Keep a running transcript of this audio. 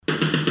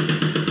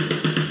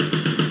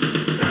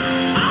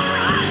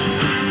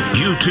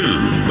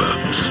YouTube,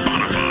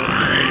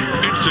 Spotify,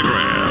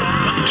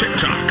 Instagram,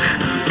 TikTok,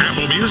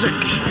 Apple Music,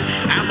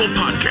 Apple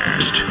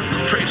Podcast,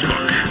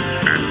 Facebook,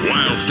 and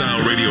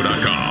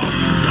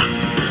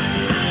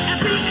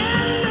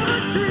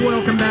WyldeStyleRadio.com.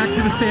 Welcome back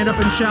to the Stand Up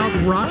and Shout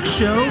Rock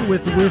Show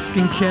with Whisk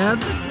and Kev.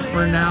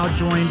 We're now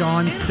joined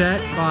on set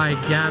by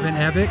Gavin,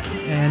 Evick,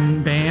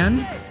 and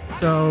band.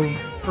 So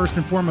first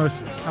and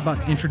foremost, how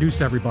about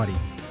introduce everybody?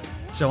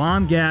 So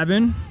I'm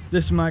Gavin.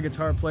 This is my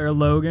guitar player,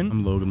 Logan.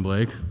 I'm Logan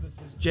Blake. This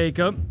is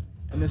Jacob.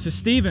 And this is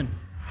Steven.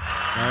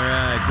 All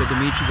right, good to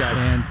meet you guys.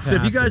 Fantastic. So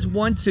if you guys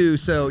want to,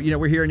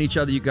 we're hearing each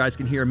other, you guys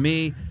can hear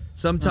me.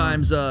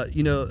 Sometimes,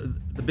 the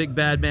big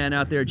bad man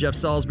out there, Jeff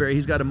Salisbury,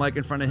 he's got a mic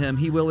in front of him.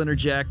 He will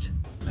interject.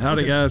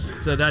 Howdy, guys.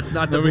 So that's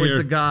not the Over voice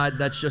here. of God.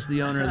 That's just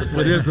the owner of the place.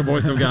 It is the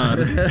voice of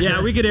God.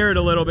 Yeah, we could hear it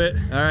a little bit.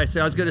 All right,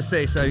 so I was going to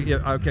say, so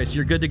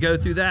you're good to go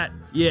through that?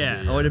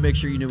 Yeah. I wanted to make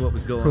sure you knew what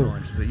was going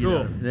on. So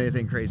Cool.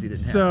 anything crazy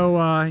didn't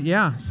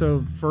happen.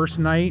 So first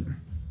night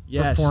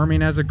Yes.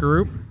 performing as a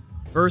group.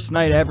 First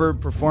night ever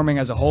performing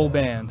as a whole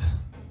band.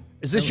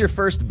 Is this your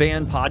first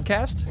band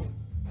podcast?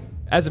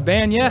 As a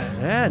band, yeah.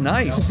 Yeah,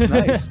 nice,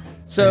 nice.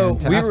 So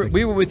Fantastic.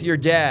 we were with your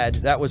dad.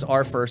 That was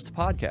our first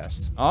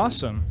podcast.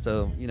 Awesome.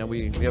 So,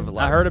 we have a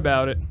lot I heard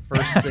about it.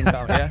 first thing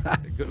about yeah.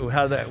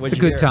 How that It's a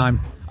good time.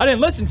 I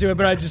didn't listen to it,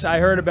 but I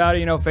heard about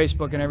it,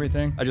 Facebook and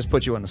everything. I just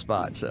put you on the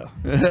spot, so.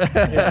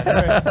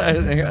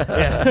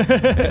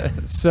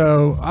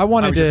 So I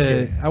wanted just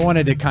to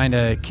kidding. kind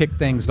of kick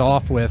things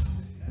off with.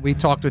 We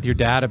talked with your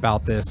dad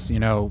about this,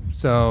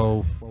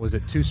 So what was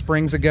it? 2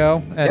 springs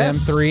ago at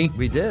Yes, M3.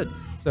 we did.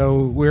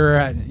 So we're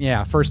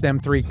at first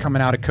M3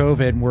 coming out of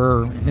COVID.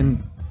 We're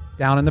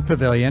down in the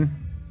pavilion.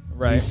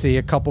 Right. We see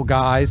a couple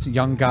guys,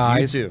 young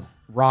guys, too.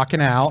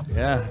 rocking out.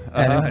 Yeah.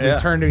 And we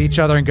turn to each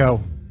other and go,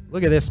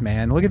 "Look at this,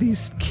 man! Look at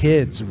these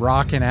kids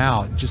rocking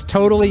out, just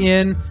totally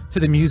in to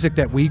the music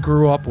that we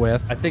grew up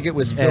with." I think it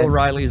was Phil And-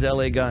 Riley's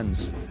LA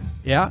Guns.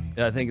 Yeah.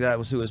 I think that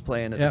was who was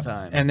playing at Yep. the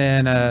time. And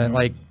then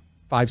like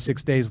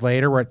 5-6 days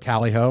later, we're at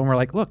Tally Ho, and we're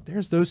like, "Look,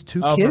 there's those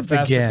 2 Oh, for kids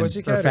Faster again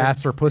Pussycat, for or-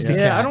 Faster Pussycat."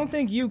 Yeah, I don't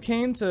think you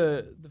came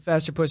to the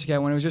Faster Pussycat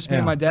when it was just me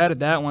and Yeah. my dad at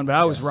that one, but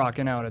I was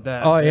rocking out at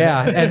that. Oh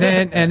yeah,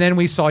 and then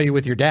we saw you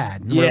with your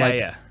dad. And we're Yeah, like,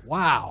 yeah.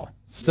 Wow.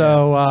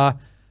 So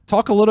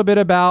talk a little bit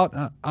about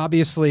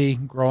obviously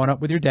growing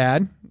up with your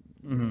dad.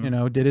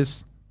 Did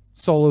his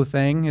solo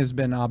thing. Has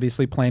been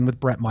obviously playing with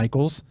Bret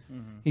Michaels.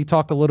 He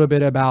talked a little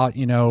bit about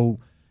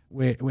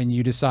when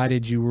you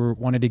decided you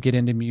wanted to get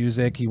into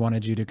music. He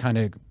wanted you to kind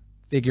of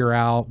figure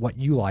out what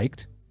you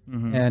liked.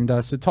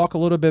 And so talk a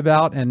little bit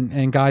about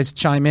and guys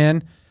chime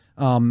in.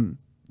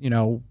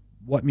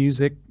 What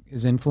music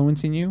is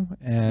influencing you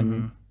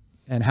and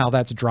how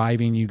that's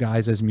driving you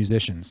guys as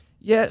musicians.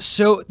 Yeah,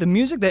 so the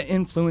music that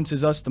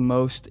influences us the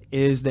most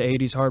is the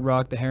 80s hard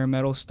rock, the hair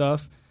metal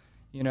stuff.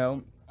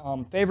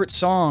 Favorite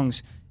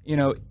songs,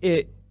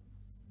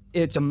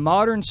 it's a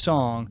modern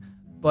song,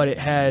 but it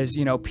has,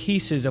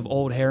 pieces of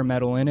old hair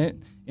metal in it.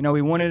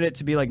 We wanted it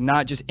to be like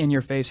not just in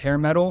your face hair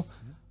metal,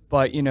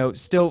 but,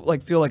 still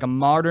like feel like a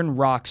modern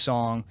rock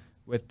song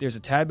with there's a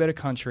tad bit of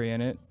country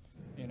in it,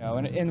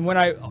 and when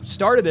I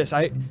started this,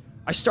 I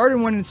started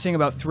wanting to sing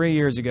about 3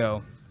 years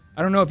ago.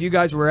 I don't know if you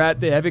guys were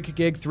at the Evick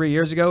gig 3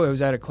 years ago. It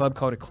was at a club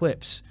called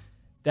Eclipse.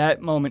 That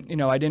moment,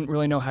 I didn't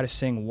really know how to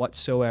sing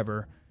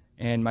whatsoever.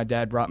 And my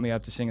dad brought me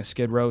up to sing a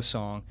Skid Row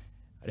song.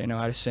 I didn't know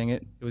how to sing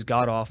it. It was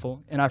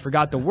god-awful. And I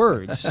forgot the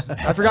words.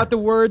 I forgot the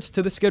words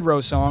to the Skid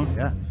Row song.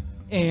 Yeah.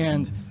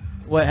 And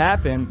what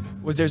happened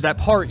was there's that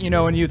part,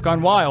 in Youth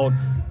Gone Wild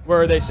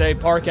where they say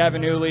Park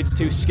Avenue leads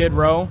to Skid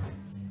Row.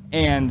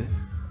 And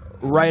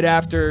right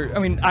after,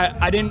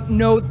 I didn't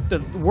know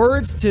the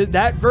words to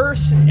that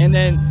verse. And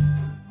then,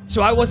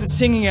 so I wasn't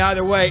singing it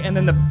either way. And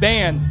then the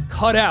band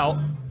cut out.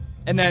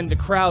 And then the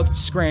crowd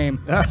screamed,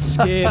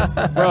 Skid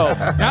Row.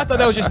 And I thought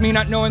that was just me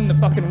not knowing the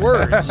fucking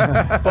words.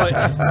 But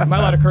am I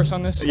allowed to curse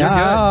on this? Yeah,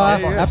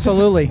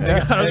 absolutely.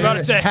 I was about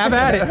to say. Have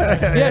at it.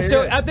 Yeah,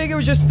 so I think it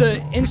was just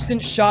the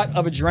instant shot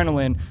of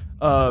adrenaline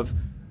of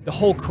the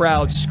whole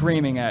crowd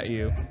screaming at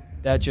you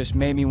that just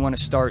made me want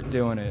to start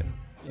doing it.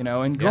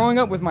 And growing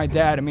up with my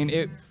dad,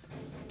 everybody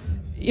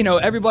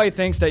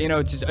thinks that,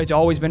 it's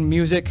always been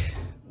music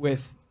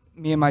with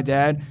me and my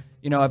dad.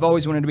 I've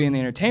always wanted to be in the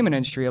entertainment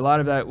industry. A lot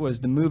of that was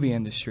the movie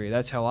industry.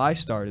 That's how I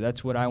started.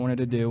 That's what I wanted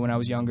to do when I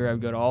was younger. I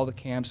would go to all the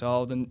camps,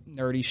 all the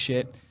nerdy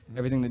shit,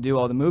 everything to do,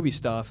 all the movie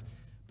stuff.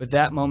 But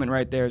that moment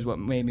right there is what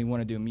made me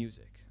want to do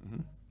music.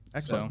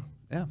 Excellent. So,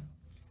 Yeah.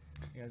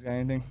 you guys got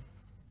anything?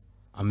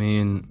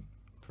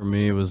 For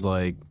me, it was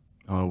like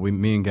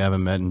me and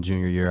Gavin met in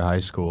junior year of high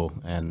school,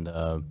 and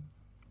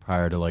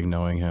prior to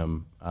knowing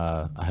him,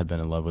 I had been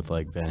in love with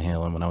Van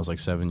Halen. When I was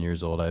 7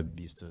 years old, I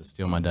used to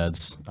steal my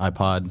dad's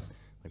iPod,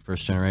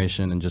 first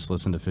generation, and just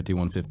listen to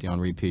 5150 on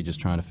repeat,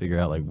 just trying to figure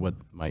out what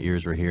my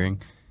ears were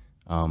hearing.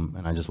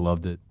 And I just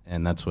loved it,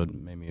 and that's what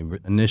made me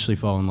initially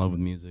fall in love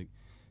with music,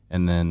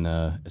 and then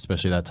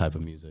especially that type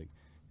of music,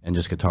 and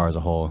just guitar as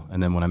a whole.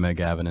 And then when I met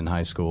Gavin in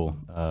high school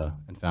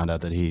and found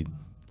out that he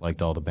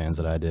liked all the bands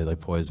that I did, like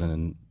Poison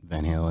and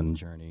Van Halen and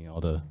Journey,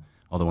 all the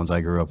all the ones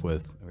I grew up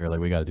with. We were like,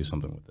 we got to do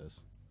something with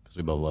this because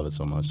we both love it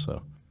so much.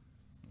 So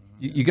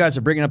You guys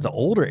are bringing up the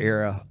older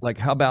era. Like,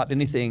 how about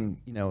anything,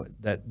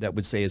 that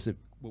would say is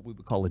what we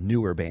would call a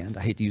newer band?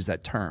 I hate to use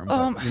that term,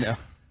 but,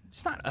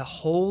 It's not a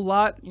whole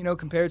lot,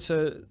 compared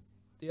to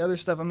the other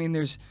stuff. I mean,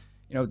 there's,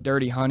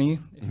 Dirty Honey.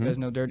 If you guys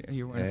know Dirty,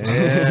 you're wearing.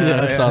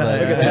 yeah, I saw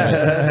that. Look at that.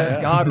 That's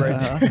God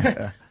right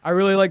there. I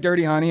really like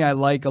Dirty Honey. I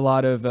like a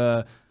lot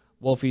of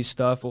Wolfie's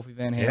stuff, Wolfie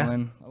Van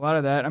Halen. A lot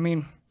of that. I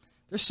mean,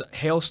 there's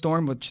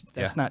Hailstorm, which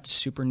that's not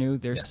super new.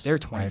 They're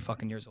 20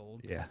 fucking years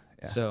old. Yeah.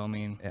 So I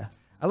mean,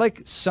 I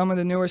like some of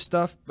the newer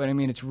stuff, but I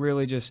mean, it's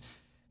really just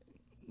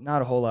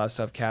not a whole lot of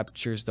stuff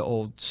captures the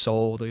old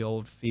soul, the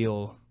old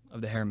feel of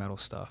the hair metal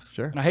stuff.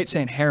 Sure. And I hate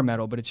saying hair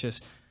metal, but it's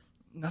just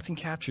nothing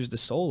captures the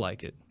soul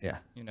like it. Yeah.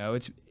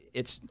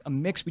 It's a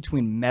mix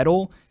between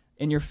metal,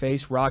 in your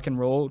face, rock and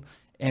roll,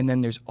 and then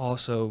there's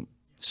also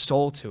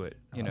soul to it.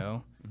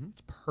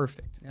 It's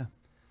perfect. Yeah.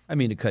 I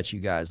mean to cut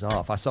you guys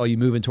off. I saw you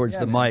moving towards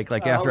the mic,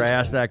 like after I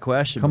asked that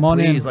question. Come but on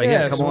in. please,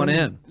 come on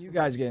in. You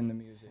guys get in the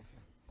music.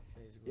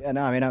 Yeah,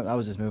 no, I mean, I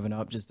was just moving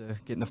up just to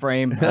get in the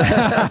frame. See,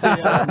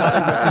 nothing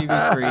but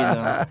TV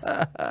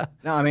screens.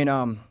 No, I mean,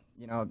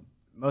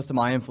 most of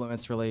my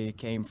influence really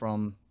came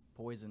from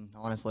Poison,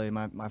 honestly.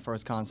 My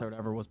first concert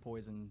ever was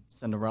Poison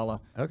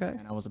Cinderella. Okay.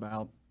 And I was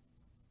about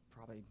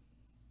probably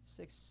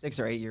six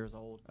or 8 years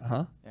old.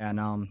 Uh-huh.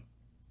 And,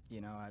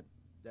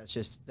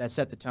 that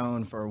set the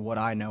tone for what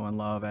I know and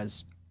love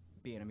as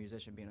being a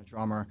musician, being a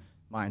drummer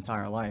my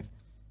entire life.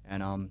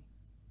 And, I'm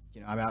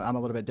a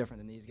little bit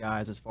different than these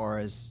guys as far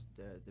as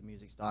the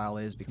music style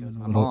is because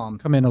my mom.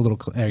 Come in a little.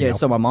 There you go.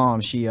 So my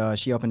mom, she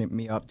opened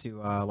me up to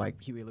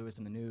like Huey Lewis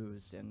and the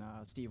News and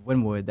Steve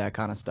Winwood, that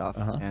kind of stuff.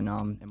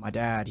 And my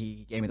dad,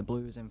 he gave me the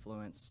blues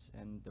influence,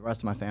 and the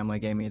rest of my family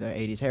gave me the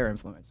 '80s hair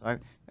influence. So I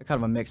kind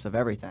of a mix of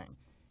everything.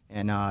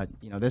 And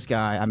this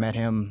guy, I met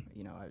him,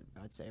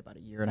 I'd say about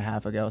a year and a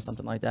half ago,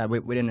 something like that.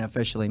 We didn't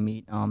officially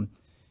meet.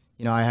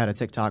 I had a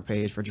TikTok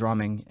page for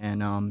drumming,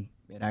 and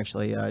it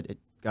actually it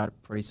got a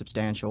pretty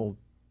substantial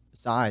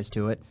size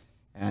to it.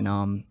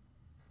 And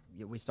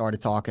we started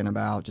talking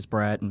about just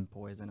Brett and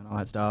Poison and all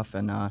that stuff.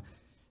 And then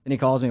he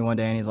calls me one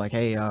day and he's like,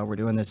 hey, we're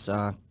doing this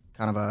kind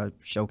of a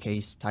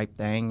showcase type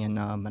thing in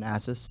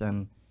Manassas,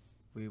 and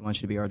we want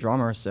you to be our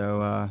drummer.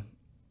 So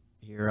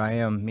here I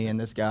am, me and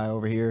this guy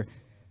over here,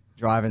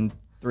 driving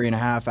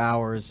 3.5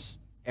 hours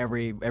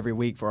every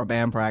week for our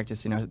band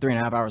practice,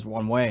 3.5 hours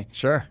one way.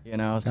 Sure.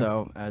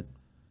 So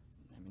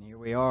here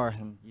we are,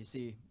 and you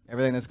see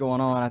everything that's going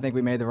on. I think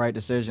we made the right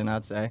decision,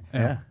 I'd say.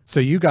 Yeah.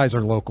 So you guys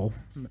are local.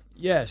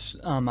 Yes.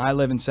 I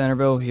live in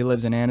Centerville. He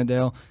lives in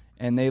Annandale,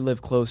 and they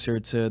live closer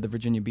to the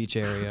Virginia Beach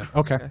area.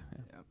 Okay.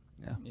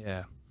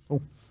 Yeah.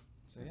 Cool.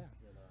 So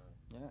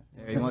yeah.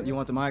 Yeah, you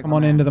want the mic? Come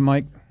on into the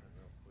mic.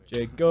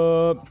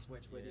 Jacob.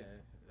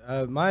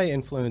 My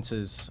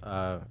influences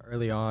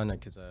early on,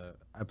 because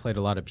I played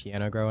a lot of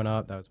piano growing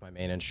up. That was my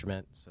main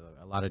instrument. So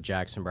a lot of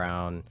Jackson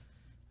Browne,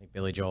 like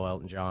Billy Joel,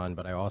 Elton John.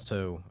 But I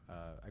also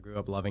I grew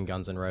up loving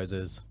Guns N'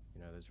 Roses.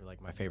 Those were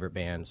like my favorite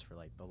bands for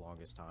like the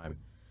longest time.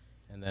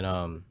 And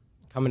then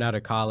coming out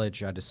of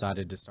college, I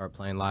decided to start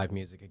playing live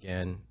music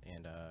again.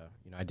 And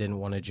I didn't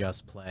want to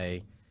just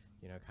play,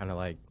 kind of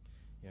like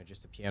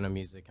just the piano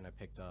music. And I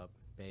picked up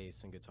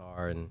bass and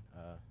guitar, and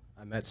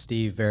I met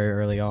Steve very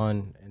early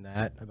on in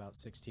that, about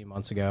 16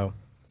 months ago,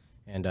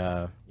 and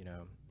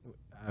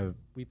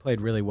we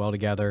played really well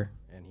together,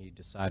 and he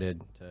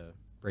decided to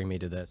bring me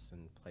to this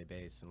and play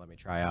bass and let me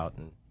try out,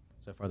 and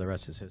so far the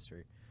rest is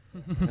history.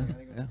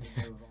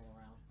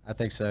 I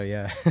think so,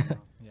 yeah.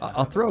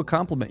 I'll throw a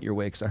compliment your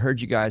way, because I heard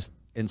you guys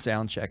in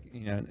sound check,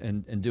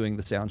 and doing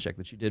the sound check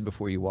that you did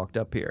before you walked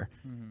up here.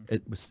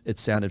 It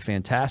sounded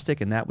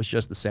fantastic, and that was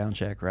just the sound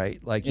check,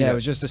 right? Like it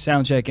was just a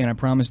sound check, and I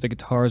promise the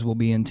guitars will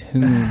be in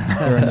tune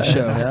during the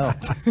show.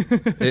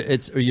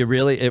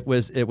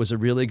 It was a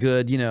really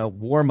good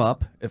warm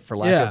up, if for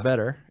lack of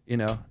better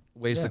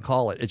ways to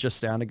call it. It just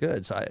sounded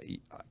good. So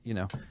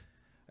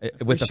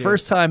with the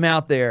first time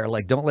out there,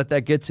 like, don't let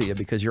that get to you,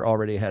 because you're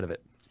already ahead of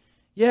it.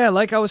 Yeah,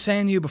 like I was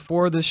saying to you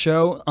before the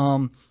show,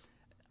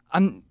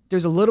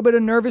 there's a little bit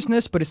of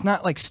nervousness, but it's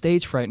not like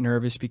stage fright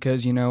nervous,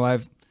 because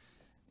I've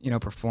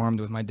performed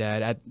with my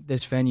dad at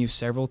this venue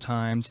several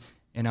times,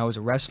 and I was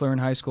a wrestler in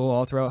high school,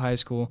 all throughout high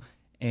school,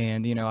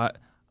 and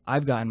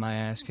I've gotten my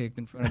ass kicked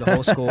in front of the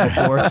whole school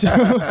before.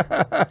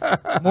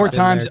 So more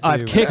times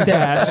I've kicked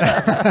ass.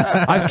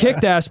 I've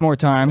kicked ass more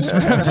times.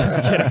 But I'm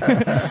just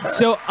kidding.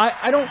 So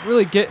I don't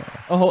really get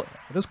a whole.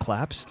 Are those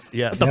claps?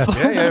 Yes.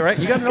 Yeah, right.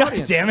 You got an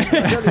audience. Damn it.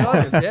 You got an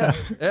audience.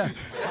 Yeah.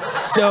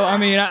 So I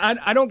mean,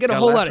 I don't get a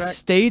whole lot of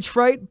stage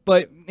fright,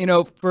 but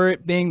for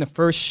it being the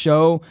first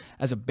show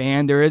as a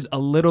band, there is a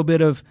little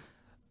bit of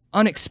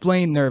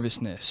unexplained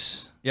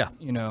nervousness. Yeah.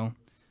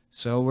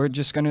 So we're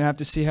just going to have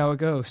to see how it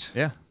goes.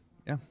 Yeah.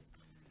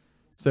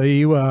 So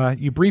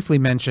you briefly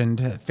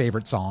mentioned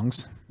favorite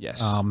songs.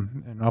 Yes.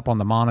 And up on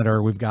the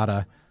monitor, we've got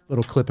a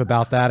little clip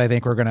about that. I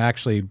think we're going to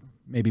actually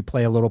maybe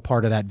play a little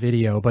part of that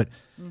video. But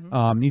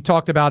you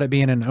talked about it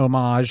being an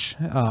homage,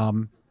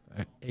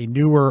 a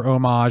newer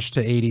homage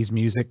to 80s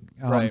music.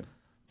 Right.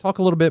 Talk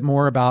a little bit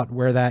more about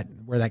where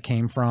that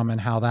came from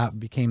and how that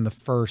became the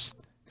first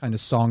kind of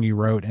song you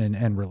wrote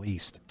and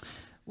released.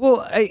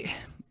 Well,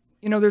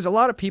 there's a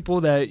lot of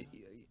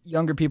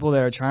younger people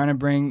that are trying to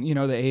bring, the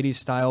 80s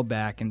style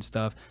back and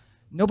stuff.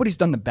 Nobody's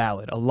done the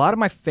ballad. A lot of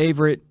my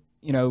favorite,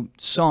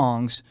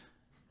 songs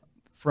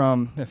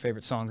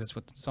that's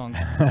what the song's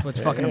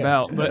what's fucking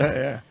about.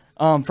 But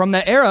from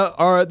that era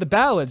are the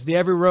ballads, the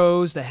Every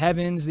Rose, the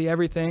Heavens, the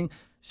Everything.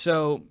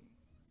 So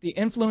the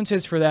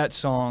influences for that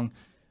song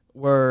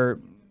were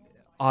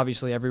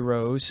obviously Every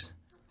Rose,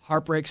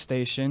 Heartbreak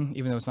Station,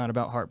 even though it's not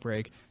about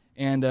heartbreak,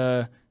 and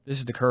This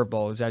Is the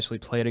Curveball. It was actually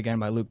played again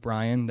by Luke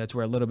Bryan. That's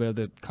where a little bit of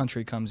the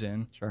country comes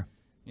in. Sure.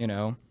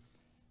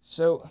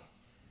 So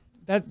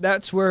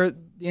that's where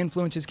the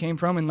influences came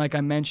from. And like I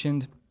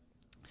mentioned,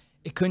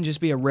 it couldn't just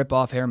be a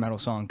rip-off hair metal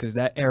song because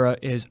that era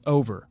is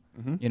over.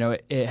 Mm-hmm.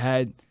 It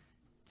had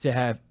to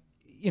have,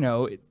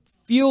 it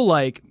feel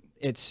like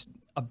it's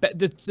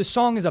the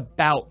song is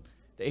about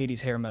the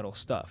 80s hair metal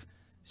stuff.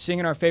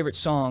 Singing our favorite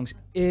songs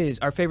are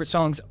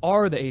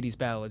the 80s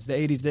ballads, the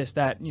 80s this,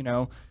 that,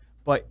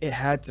 but it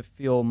had to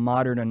feel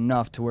modern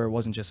enough to where it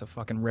wasn't just a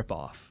fucking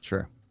rip-off.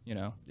 Sure.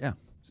 Yeah. Yeah.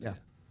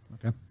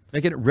 Okay.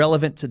 Making it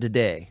relevant to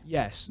today.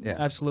 Yes, Yeah.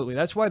 absolutely.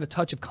 That's why the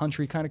touch of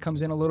country kind of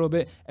comes in a little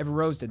bit. Every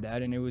Rose did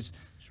that, and it was,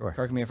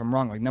 correct me if I'm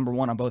wrong, like number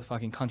one on both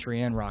fucking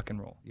country and rock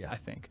and roll, I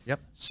think. Yep.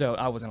 So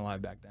I wasn't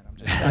alive back then.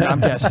 I'm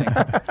guessing.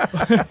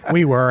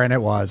 We were, and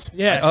it was.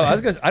 Yes. Oh, I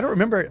was gonna. I don't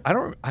remember.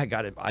 I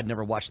got it. I'd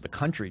never watched the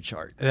country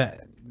chart.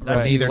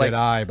 Neither did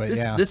I, but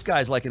this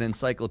guy's like an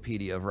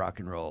encyclopedia of rock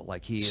and roll.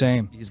 Like he's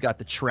got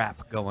the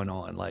trap going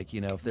on. Like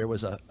if there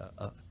was a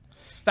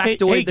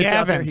factoid that's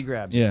out there, he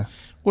grabs. Yeah.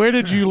 Where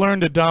did you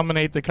learn to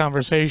dominate the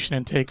conversation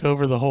and take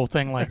over the whole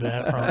thing like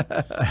that from?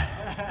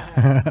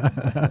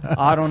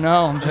 I don't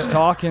know. I'm just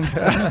talking,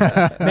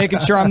 making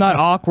sure I'm not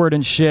awkward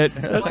and shit.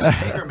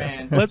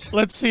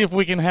 Let's see if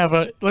we can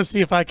let's see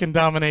if I can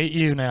dominate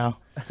you now.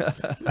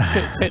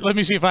 Let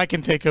me see if I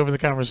can take over the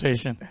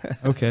conversation.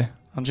 Okay.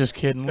 I'm just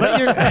kidding.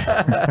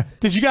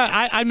 Did you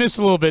guys? I missed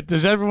a little bit.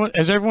 Has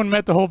everyone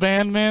met the whole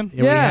band, man?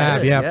 Yeah, we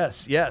have. Yeah.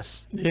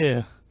 Yes.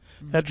 Yeah.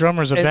 That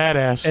drummer's a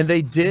badass. And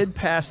they did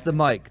pass the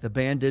mic. The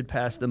band did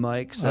pass the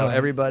mic, so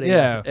everybody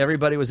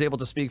was able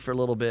to speak for a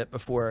little bit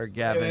before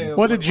Gavin.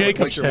 What did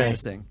Jacob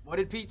say? What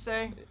did Pete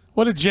say?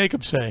 What did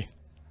Jacob say?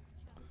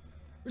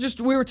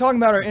 We were talking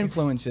about our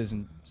influences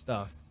and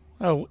stuff.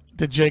 Oh,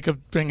 did Jacob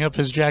bring up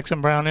his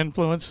Jackson Browne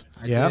influence?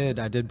 I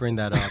did bring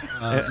that up.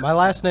 My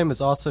last name is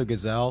also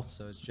Gazelle,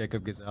 so it's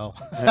Jacob Gazelle.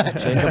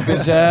 Jacob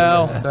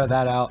Gazelle. Throw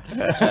that out.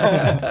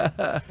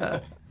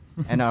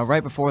 And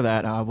right before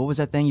that, what was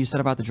that thing you said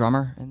about the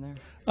drummer in there?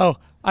 Oh,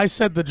 I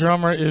said the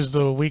drummer is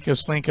the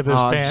weakest link of this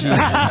band.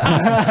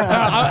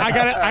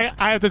 I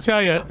have to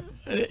tell you,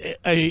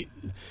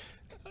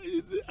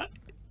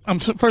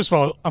 first of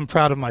all, I'm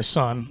proud of my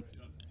son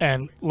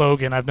and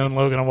Logan. I've known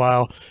Logan a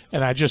while,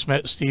 and I just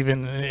met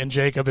Steven and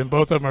Jacob, and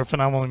both of them are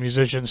phenomenal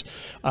musicians.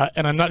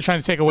 And I'm not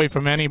trying to take away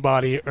from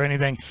anybody or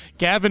anything.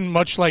 Gavin,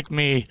 much like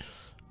me,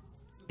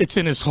 it's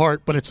in his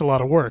heart, but it's a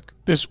lot of work.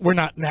 We're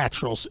not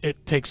naturals.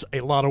 It takes a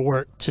lot of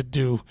work to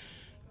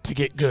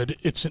get good.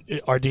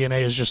 Our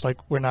DNA is just like,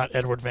 we're not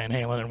Edward Van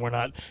Halen and we're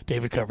not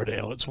David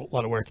Coverdale. It's a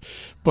lot of work.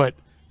 But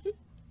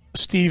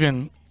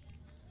Steven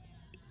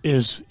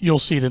you'll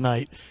see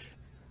tonight,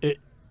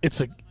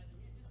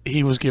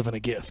 he was given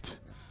a gift.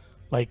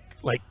 Like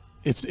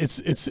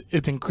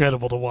it's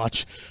incredible to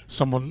watch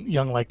someone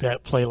young like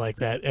that play like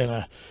that.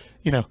 And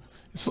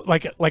it's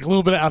like a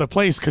little bit out of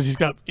place because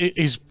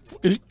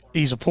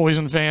he's a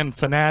Poison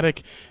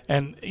fanatic,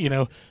 and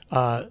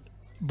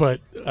but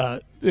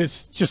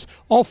it's just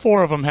all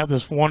four of them have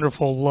this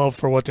wonderful love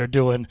for what they're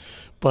doing.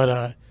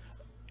 But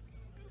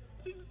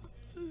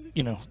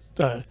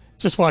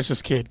just watch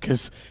this kid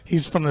because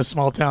he's from this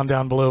small town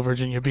down below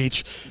Virginia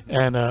Beach,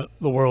 and the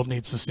world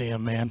needs to see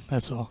him, man.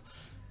 That's all.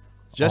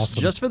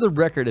 Just for the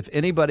record, if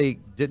anybody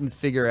didn't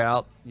figure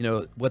out,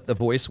 what the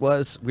voice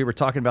was, we were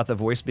talking about the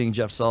voice being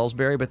Jeff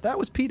Salisbury, but that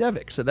was Pete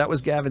Evick, so that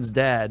was Gavin's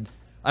dad.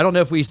 I don't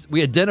know if we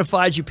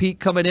identified you, Pete,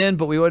 coming in,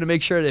 but we wanted to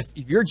make sure that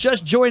if you're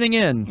just joining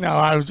in. No,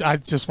 I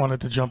just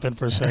wanted to jump in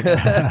for a second.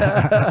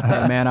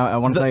 Hey, man, I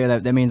want to tell you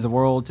that means the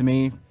world to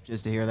me,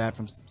 just to hear that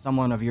from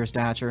someone of your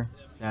stature.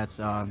 That's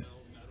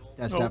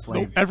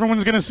definitely.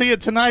 Everyone's going to see it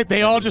tonight.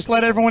 They all just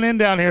let everyone in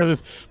down here.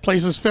 This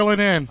place is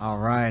filling in. All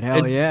right,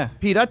 hell yeah.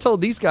 Pete, I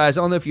told these guys,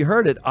 I don't know if you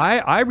heard it,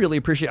 I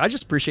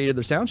just appreciated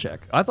their sound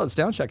check. I thought the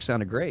sound check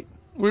sounded great.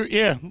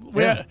 It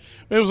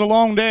was a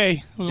long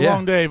day. It was a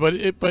long day,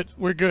 but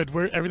we're good.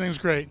 Everything's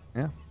great.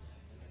 Yeah.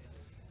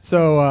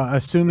 So,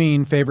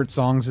 assuming favorite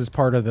songs is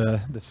part of the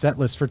set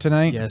list for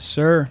tonight. Yes,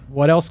 sir.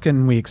 What else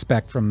can we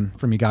expect from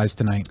you guys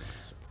tonight?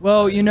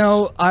 Well,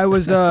 I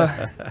was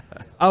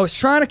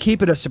trying to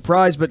keep it a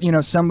surprise, but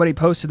somebody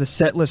posted the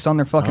set list on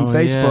their fucking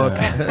Facebook.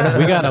 Yeah.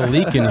 We got a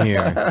leak in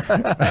here.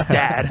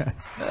 Dad.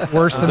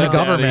 Worse than the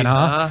government,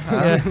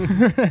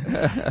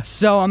 huh?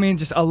 So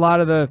just a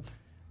lot of the,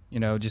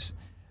 just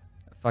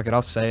fuck it,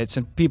 I'll say it.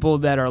 Some people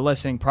that are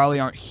listening probably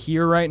aren't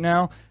here right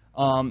now.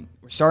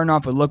 We're starting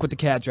off with Look What the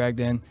Cat Dragged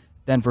In,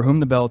 then For Whom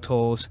the Bell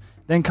Tolls,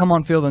 then Come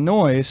On Feel the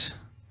Noise,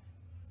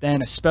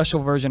 then a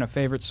special version of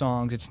Favorite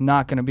Songs. It's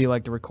not going to be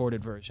like the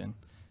recorded version.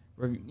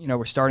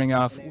 We're starting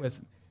off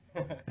with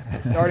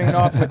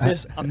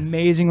this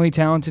amazingly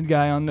talented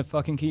guy on the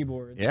fucking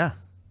keyboard. Yeah.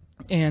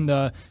 And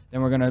then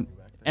we're going to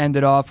end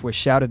it off with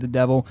Shout at the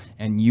Devil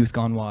and Youth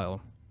Gone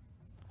Wild.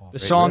 The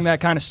song that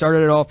kind of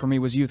started it all for me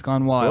was Youth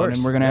Gone Wild,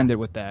 and we're going to end it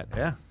with that.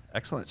 Yeah.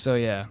 Excellent. So,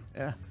 yeah.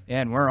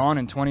 And we're on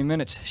in 20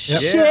 minutes.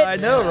 Yep. Shit. Yeah, I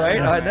know, right?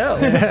 I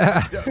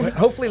know.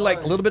 Hopefully, like,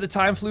 a little bit of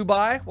time flew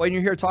by while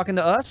you're here talking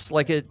to us.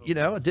 Like, it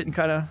didn't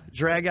kind of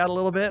drag out a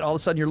little bit. All of a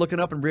sudden, you're looking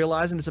up and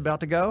realizing it's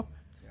about to go.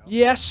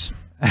 Yes.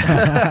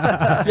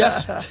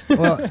 Yes.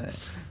 Well,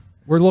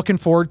 we're looking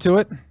forward to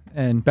it,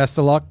 and best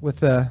of luck with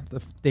the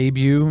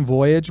debut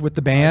voyage with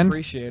the band. I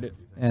appreciate it.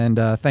 And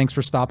thanks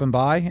for stopping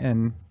by,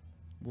 and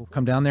we'll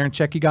come down there and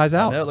check you guys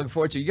out. Looking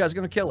forward to it. You guys are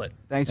going to kill it.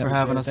 Thanks for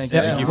having us. Thank you.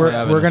 Yeah, you for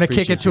having we're us. going to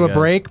kick Appreciate it to you a guys.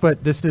 break,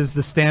 but this is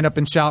the Stand Up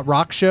and Shout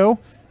Rock Show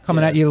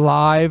coming at you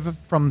live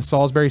from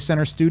Salisbury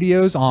Center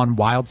Studios on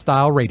Wylde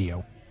Style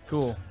Radio.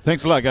 Cool.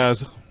 Thanks a lot,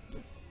 guys.